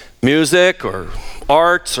of music or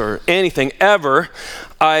arts or anything ever.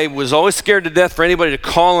 I was always scared to death for anybody to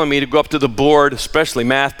call on me to go up to the board, especially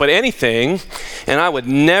math, but anything, and I would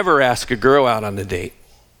never ask a girl out on a date.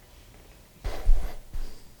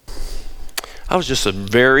 I was just a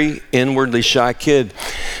very inwardly shy kid,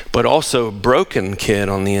 but also a broken kid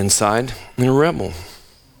on the inside and a rebel.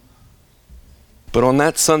 But on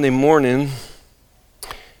that Sunday morning,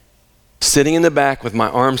 sitting in the back with my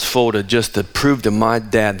arms folded just to prove to my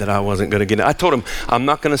dad that I wasn't going to get it. I told him, I'm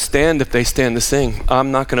not going to stand if they stand to sing. I'm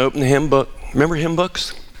not going to open the hymn book. Remember hymn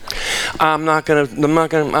books? I'm not.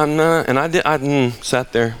 And I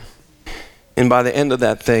sat there. And by the end of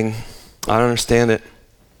that thing, I don't understand it,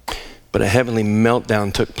 but a heavenly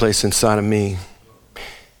meltdown took place inside of me.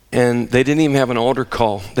 And they didn't even have an altar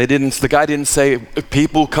call. The guy didn't say,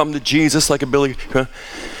 people come to Jesus like a Billy.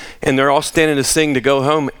 And they're all standing to sing to go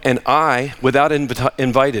home. And I, without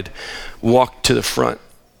invited, walked to the front.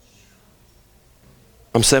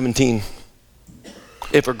 I'm 17.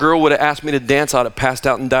 If a girl would have asked me to dance, I'd have passed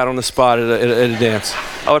out and died on the spot at a dance.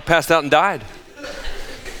 I would have passed out and died.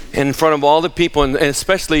 And in front of all the people, and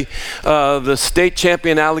especially the state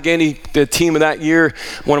champion Allegheny, the team of that year,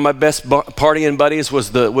 one of my best partying buddies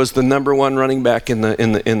was the number one running back in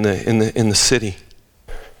the city.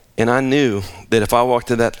 And I knew that if I walked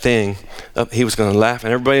to that thing, he was going to laugh,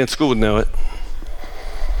 and everybody in school would know it.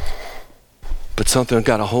 But something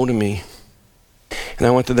got a hold of me. And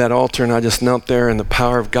I went to that altar and I just knelt there and the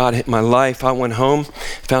power of God hit my life. I went home,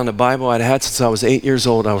 found a Bible I'd had since I was 8 years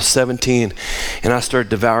old. I was 17 and I started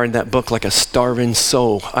devouring that book like a starving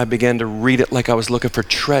soul. I began to read it like I was looking for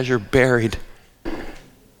treasure buried.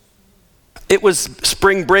 It was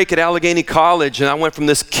spring break at Allegheny College and I went from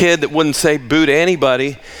this kid that wouldn't say boo to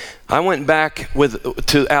anybody. I went back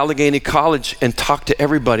to Allegheny College and talked to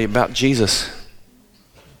everybody about Jesus.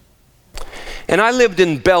 And I lived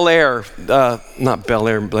in Bel Air, not Bel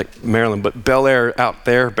Air like Maryland, but Bel Air out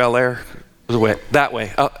there, Bel Air, that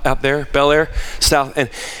way, out there, Bel Air, south. And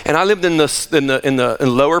I lived in the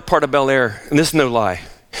lower part of Bel Air, and this is no lie.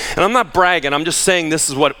 And I'm not bragging, I'm just saying this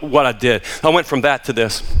is what I did. I went from that to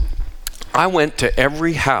this. I went to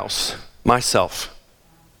every house myself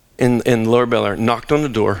in lower Bel Air, knocked on the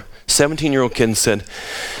door, 17-year-old kid and said,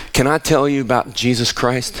 can I tell you about Jesus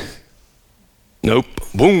Christ? Nope,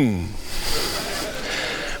 boom.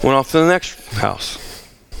 Went off to the next house.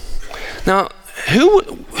 Now,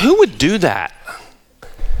 who would do that?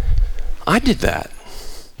 I did that.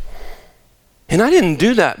 And I didn't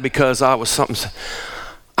do that because I was something,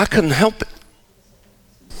 I couldn't help it.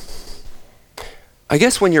 I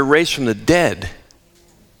guess when you're raised from the dead,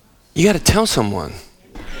 you got to tell someone.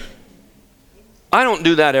 I don't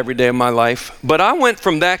do that every day of my life, but I went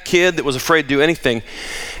from that kid that was afraid to do anything,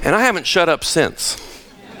 and I haven't shut up since.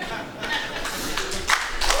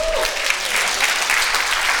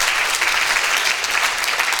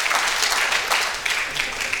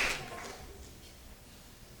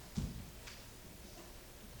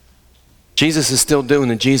 Jesus is still doing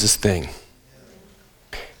the Jesus thing.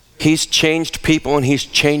 He's changed people and he's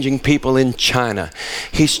changing people in China.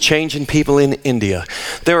 He's changing people in India.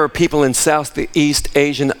 There are people in Southeast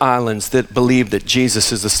Asian islands that believe that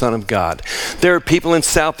Jesus is the Son of God. There are people in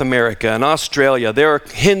South America and Australia. There are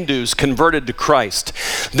Hindus converted to Christ.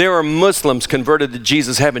 There are Muslims converted to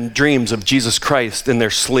Jesus having dreams of Jesus Christ in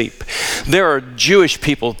their sleep. There are Jewish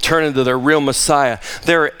people turning to their real Messiah.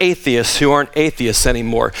 There are atheists who aren't atheists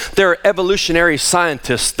anymore. There are evolutionary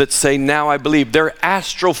scientists that say, now I believe. There are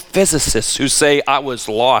astrophysicists who say, I was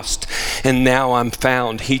lost and now I'm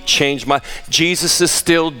found. He changed my... Jesus is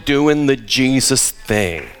still doing the Jesus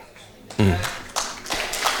thing.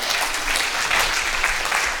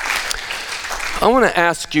 I want to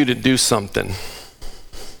ask you to do something.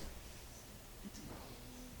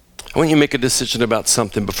 I want you to make a decision about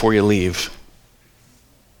something before you leave.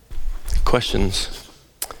 Questions.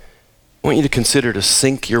 I want you to consider to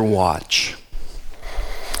sync your watch.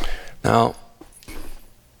 Now,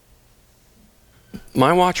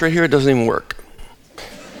 my watch right here doesn't even work.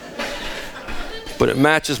 But it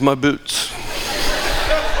matches my boots.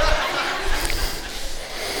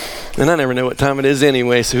 And I never know what time it is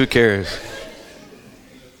anyway, so who cares?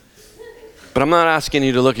 But I'm not asking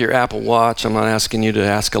you to look at your Apple Watch. I'm not asking you to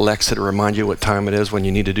ask Alexa to remind you what time it is when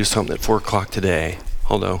you need to do something at 4 o'clock today.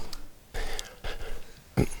 Although,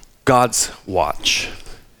 God's watch.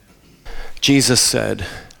 Jesus said,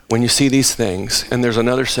 when you see these things, and there's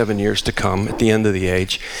another 7 years to come at the end of the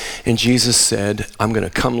age, and Jesus said, I'm going to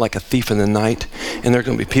come like a thief in the night, and there are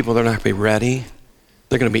going to be people that are not going to be ready.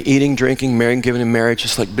 They're going to be eating, drinking, marrying, giving in marriage,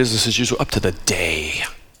 just like business as usual, up to the day.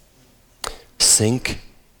 Sync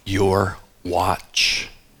your watch.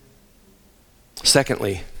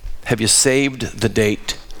 Secondly, have you saved the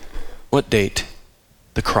date? What date?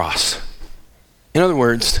 The cross. In other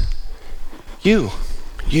words, you,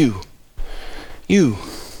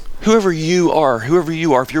 whoever you are,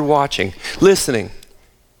 if you're watching, listening.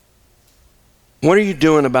 What are you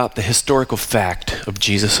doing about the historical fact of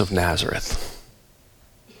Jesus of Nazareth?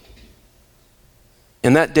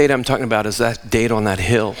 And that date I'm talking about is that date on that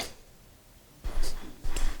hill.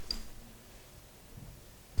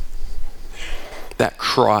 That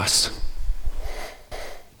cross.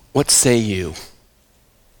 What say you?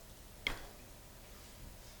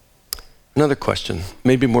 Another question,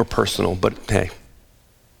 maybe more personal, but hey.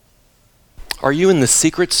 Are you in the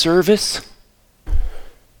Secret Service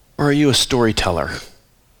or are you a storyteller?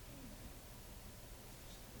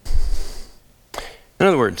 In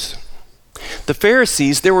other words, the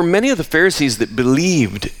Pharisees, there were many of the Pharisees that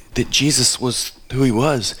believed that Jesus was who he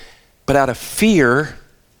was, but out of fear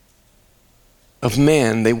of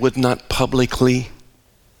man, they would not publicly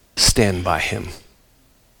stand by him.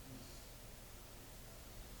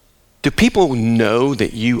 Do people know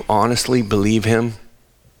that you honestly believe him?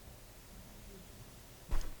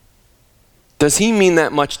 Does he mean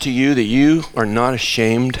that much to you that you are not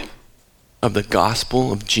ashamed of the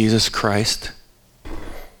gospel of Jesus Christ?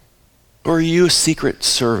 Or are you a secret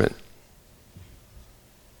servant?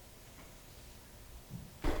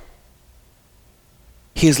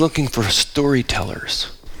 He is looking for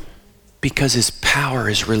storytellers because his power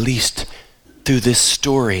is released through this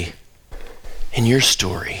story and your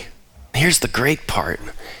story. Here's the great part.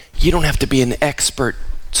 You don't have to be an expert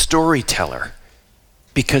storyteller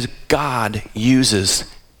because God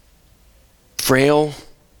uses frail,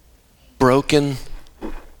 broken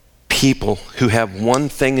people who have one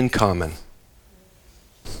thing in common.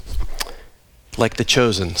 Like The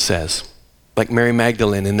Chosen says, like Mary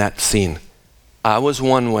Magdalene in that scene. I was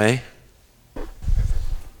one way,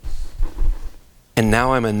 and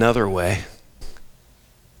now I'm another way.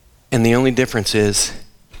 And the only difference is,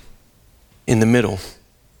 in the middle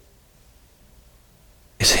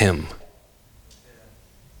is him.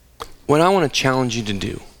 What I want to challenge you to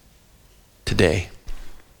do today,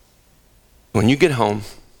 when you get home,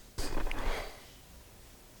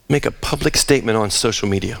 make a public statement on social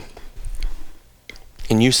media.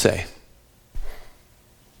 And you say,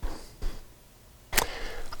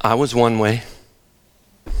 I was one way,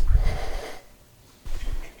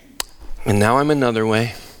 and now I'm another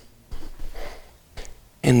way.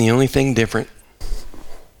 And the only thing different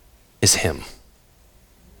is him.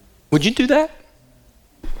 Would you do that?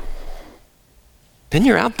 Then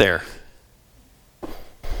you're out there.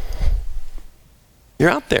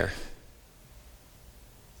 You're out there.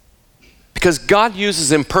 Because God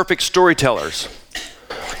uses imperfect storytellers.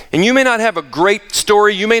 And you may not have a great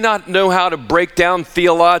story. You may not know how to break down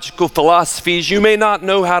theological philosophies. You may not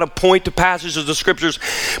know how to point to passages of the scriptures.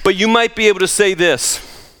 But you might be able to say this.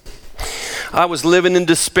 I was living in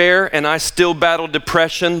despair and I still battle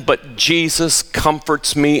depression, but Jesus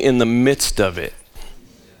comforts me in the midst of it.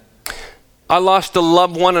 I lost a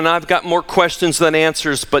loved one and I've got more questions than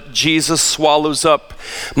answers, but Jesus swallows up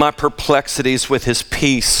my perplexities with his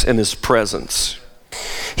peace and his presence.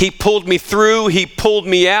 He pulled me through, he pulled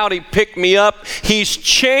me out, he picked me up. He's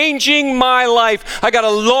changing my life. I got a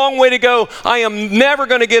long way to go. I am never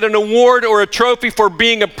going to get an award or a trophy for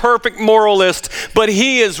being a perfect moralist, but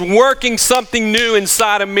he is working something new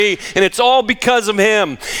inside of me, and it's all because of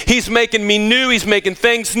him. He's making me new, he's making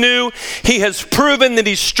things new. He has proven that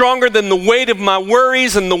he's stronger than the weight of my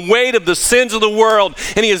worries and the weight of the sins of the world,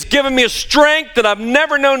 and he has given me a strength that I've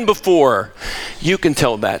never known before. You can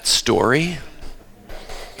tell that story.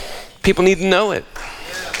 People need to know it.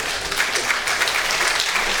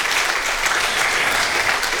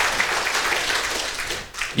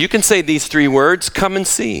 You can say these three words, come and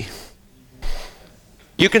see.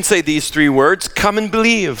 You can say these three words, come and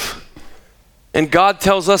believe. And God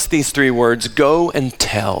tells us these three words, go and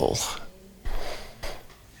tell.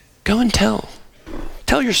 Go and tell.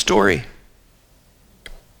 Tell your story.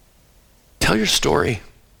 Tell your story.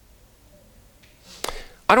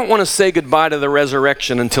 I don't want to say goodbye to the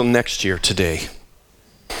resurrection until next year today.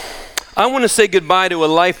 I want to say goodbye to a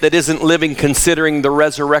life that isn't living considering the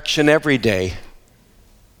resurrection every day.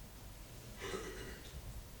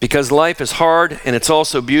 Because life is hard and it's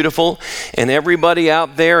also beautiful, and everybody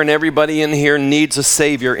out there and everybody in here needs a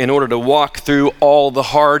Savior in order to walk through all the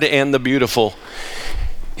hard and the beautiful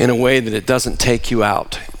in a way that it doesn't take you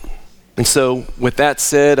out. And so with that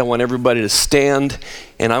said, I want everybody to stand,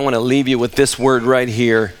 and I want to leave you with this word right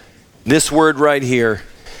here. This word right here.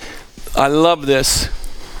 I love this.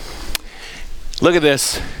 Look at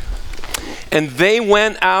this. And they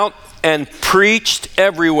went out and preached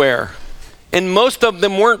everywhere. And most of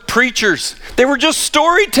them weren't preachers. They were just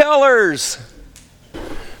storytellers.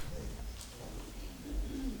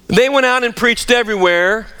 They went out and preached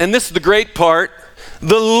everywhere, and this is the great part.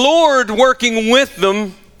 the Lord working with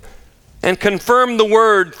them and confirmed the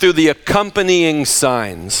word through the accompanying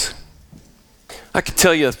signs. I could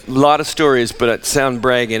tell you a lot of stories, but it sound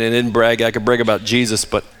bragging, and in brag, I could brag about Jesus,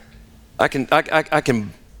 but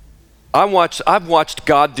I've watched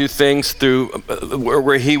God do things through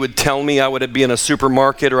where he would tell me I would be in a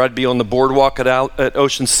supermarket, or I'd be on the boardwalk at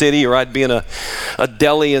Ocean City, or I'd be in a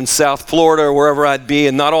deli in South Florida, or wherever I'd be,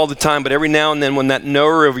 and not all the time, but every now and then when that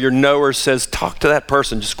knower of your knower says, talk to that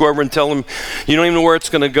person, just go over and tell them you don't even know where it's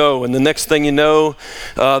going to go, and the next thing you know,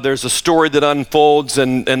 there's a story that unfolds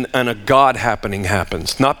and a God happening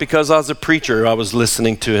happens. Not because I was a preacher, I was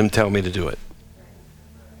listening to him tell me to do it.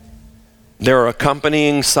 There are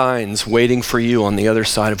accompanying signs waiting for you on the other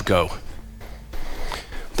side of go.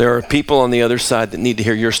 There are people on the other side that need to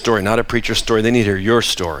hear your story, not a preacher's story. They need to hear your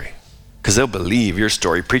story because they'll believe your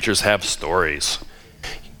story. Preachers have stories.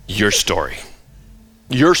 Your story.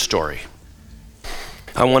 Your story.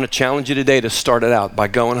 I want to challenge you today to start it out by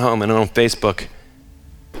going home and on Facebook.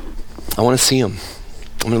 I want to see them.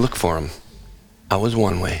 I'm going to look for them. I was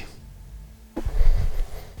one way.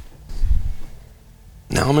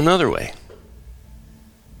 Now I'm another way.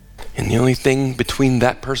 And the only thing between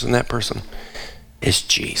that person is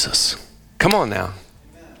Jesus. Come on now.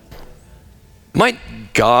 Might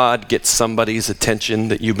God get somebody's attention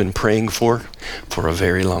that you've been praying for a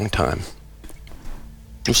very long time.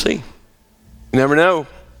 You'll see. You never know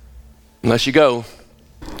unless you go.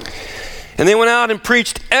 And they went out and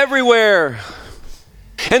preached everywhere.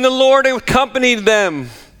 And the Lord accompanied them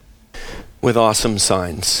with awesome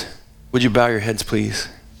signs. Would you bow your heads, please?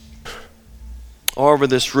 All over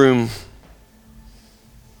this room,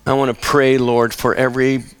 I want to pray, Lord, for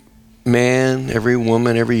every man, every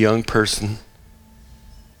woman, every young person,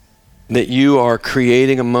 that you are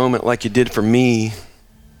creating a moment like you did for me,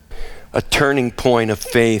 a turning point of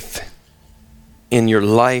faith in your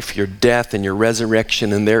life, your death, and your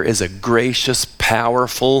resurrection, and there is a gracious,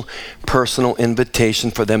 powerful, personal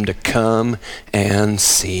invitation for them to come and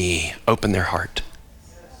see. Open their heart.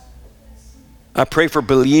 I pray for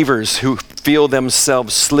believers who feel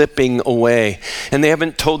themselves slipping away, and they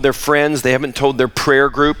haven't told their friends, they haven't told their prayer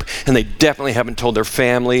group, and they definitely haven't told their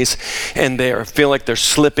families, and they feel like they're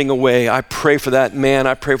slipping away. I pray for that man,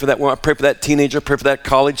 I pray for that woman, I pray for that teenager, I pray for that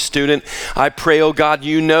college student. I pray, oh God,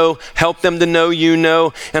 you know, help them to know you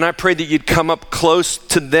know, and I pray that you'd come up close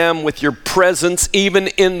to them with your presence, even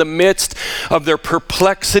in the midst of their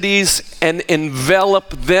perplexities, and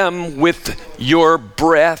envelop them with your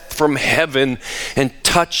breath from heaven and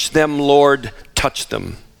touch them, Lord, touch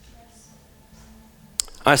them.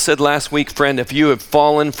 I said last week, friend, if you have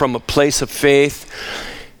fallen from a place of faith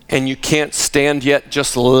and you can't stand yet,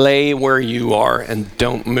 just lay where you are and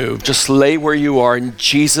don't move. Just lay where you are and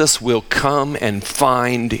Jesus will come and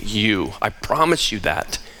find you. I promise you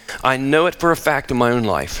that. I know it for a fact in my own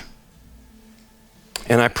life.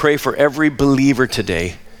 And I pray for every believer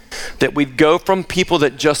today that we'd go from people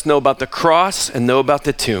that just know about the cross and know about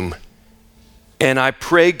the tomb. And I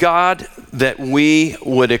pray, God, that we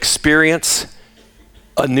would experience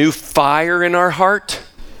a new fire in our heart,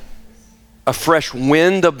 a fresh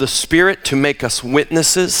wind of the Spirit to make us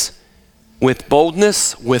witnesses with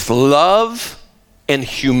boldness, with love and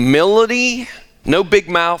humility, no big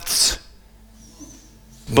mouths,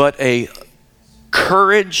 but a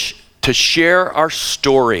courage to share our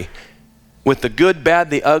story with the good, bad,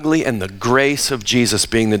 the ugly, and the grace of Jesus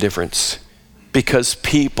being the difference. Because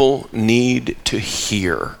people need to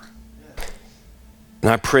hear. And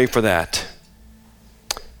I pray for that.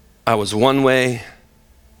 I was one way,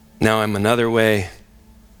 now I'm another way,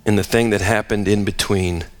 and the thing that happened in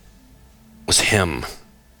between was him.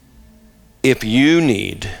 If you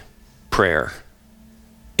need prayer,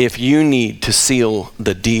 if you need to seal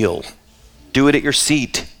the deal, do it at your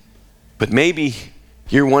seat. But maybe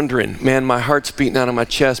you're wondering, man, my heart's beating out of my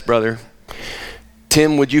chest, brother.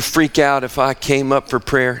 Tim, would you freak out if I came up for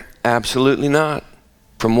prayer? Absolutely not.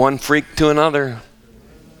 From one freak to another.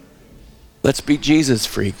 Let's be Jesus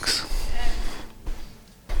freaks.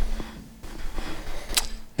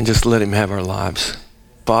 And just let him have our lives.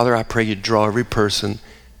 Father, I pray you draw every person,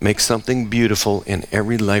 make something beautiful in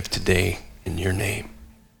every life today in your name.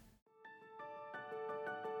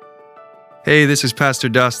 Hey, this is Pastor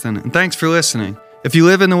Dustin, and thanks for listening. If you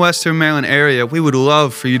live in the Western Maryland area, we would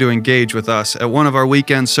love for you to engage with us at one of our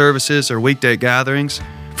weekend services or weekday gatherings.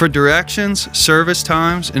 For directions, service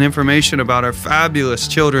times, and information about our fabulous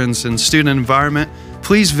children's and student environment,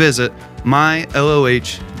 please visit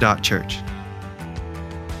myloh.church.